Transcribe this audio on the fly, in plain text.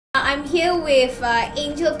I'm here with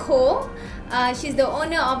Engel Koh. She's the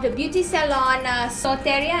owner of the beauty salon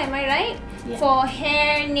Soteria, am I right? Yeah. For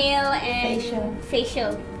hair, nail and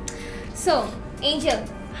facial. So, Angel,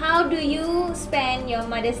 how do you spend your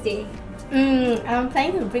Mother's Day? I'm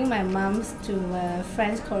planning to bring my mom to a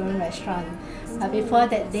French Korean restaurant. But before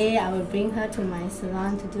that day, I will bring her to my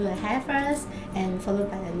salon to do her hair first and followed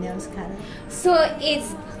by the nails color. So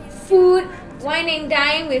it's food, wine and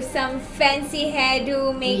dine with some fancy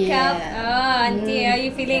hairdo, makeup. Yeah. Oh, auntie, how are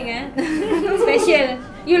you feeling? Special.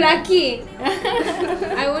 You lucky.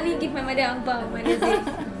 I only give my mother ang pao Mother's Day.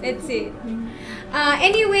 That's it.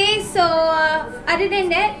 Anyway, so other than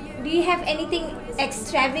that, do you have anything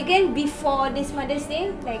extravagant before this Mother's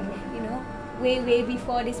Day? Like, you know, way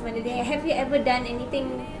before this Mother's Day. Have you ever done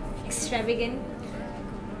anything extravagant?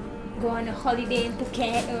 Go on a holiday in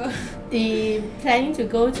Phuket or Planning to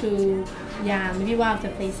go to maybe one of the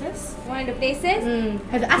places. one of the places?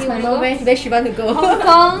 Have to ask You my wanna mom go? where she want to go. Hong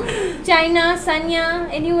Kong, China, Sanya,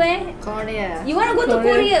 anywhere? Korea. You want to go to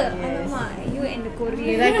Korea? Yes. Alamak, you and the Korean.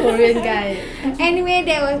 You like Korean guy. Anyway,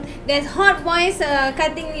 there's hot boys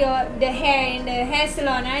cutting the hair in the hair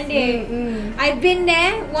salon, aren't they? I've been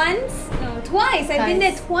there twice. I've been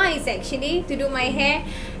there twice actually to do my hair.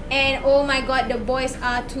 And oh my god, the boys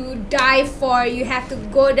are to die for. You have to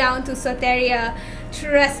go down to Soteria.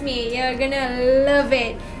 Trust me, you're gonna love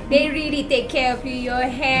it. They really take care of you. Your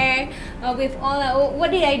hair with all.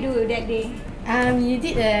 What did I do that day? You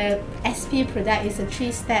did a SP product. It's a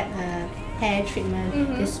 3-step hair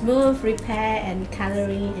treatment. The smooth, repair, and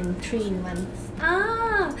coloring in 3-in-1.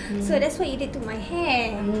 So that's what you did to my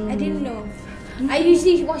hair. I didn't know. I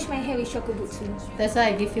usually wash my hair with Shokubutsu. That's why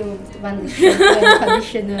I give you one shampoo and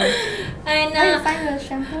conditioner. And How you find the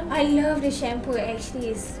shampoo? I love the shampoo. Actually,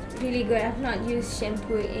 it's really good. I've not used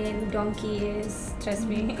shampoo in donkey years. Trust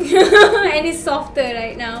me. And it's softer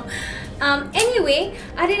right now. Anyway,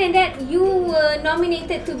 other than that, you were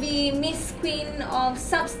nominated to be Miss Queen of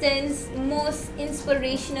Substance Most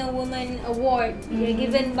Inspirational Woman Award. You're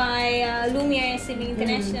given by Lumiere Present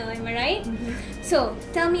International. Am I right? So,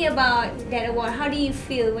 tell me about that award. How do you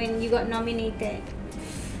feel when you got nominated?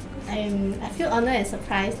 I feel honored and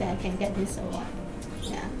surprised that I can get this award.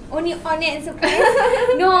 Yeah. Only honored and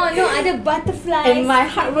surprised? No other butterflies. And my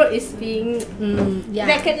hard work is being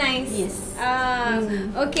recognized. Yes.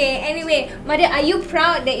 Okay. Anyway, Mother, are you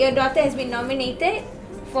proud that your daughter has been nominated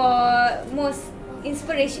for most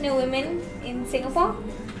inspirational women in Singapore?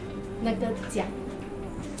 那个奖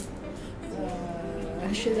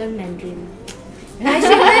I should learn Mandarin. I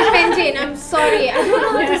should learn Mandarin. I'm sorry. I don't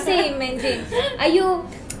know how to say in Mandarin. Are you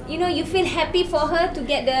feel happy for her to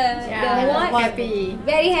get the award? Happy.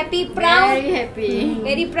 Very happy, proud. Very happy.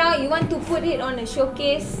 Very proud. You want to put it on a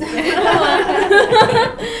showcase.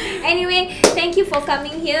 Anyway, thank you for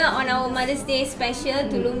coming here on our Mother's Day special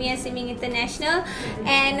to Lumiere Present International,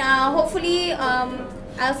 and hopefully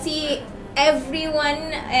I'll see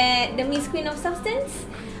everyone at the Miss Queen of Substance.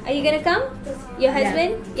 Are you gonna come? Your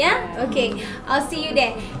husband? Yeah? Okay. I'll see you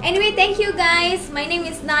there. Anyway, thank you guys. My name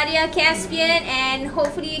is Nadia Caspian, and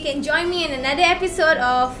hopefully you can join me in another episode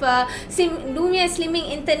of Lumiere Slimming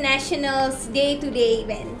International's day-to-day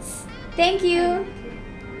events. Thank you.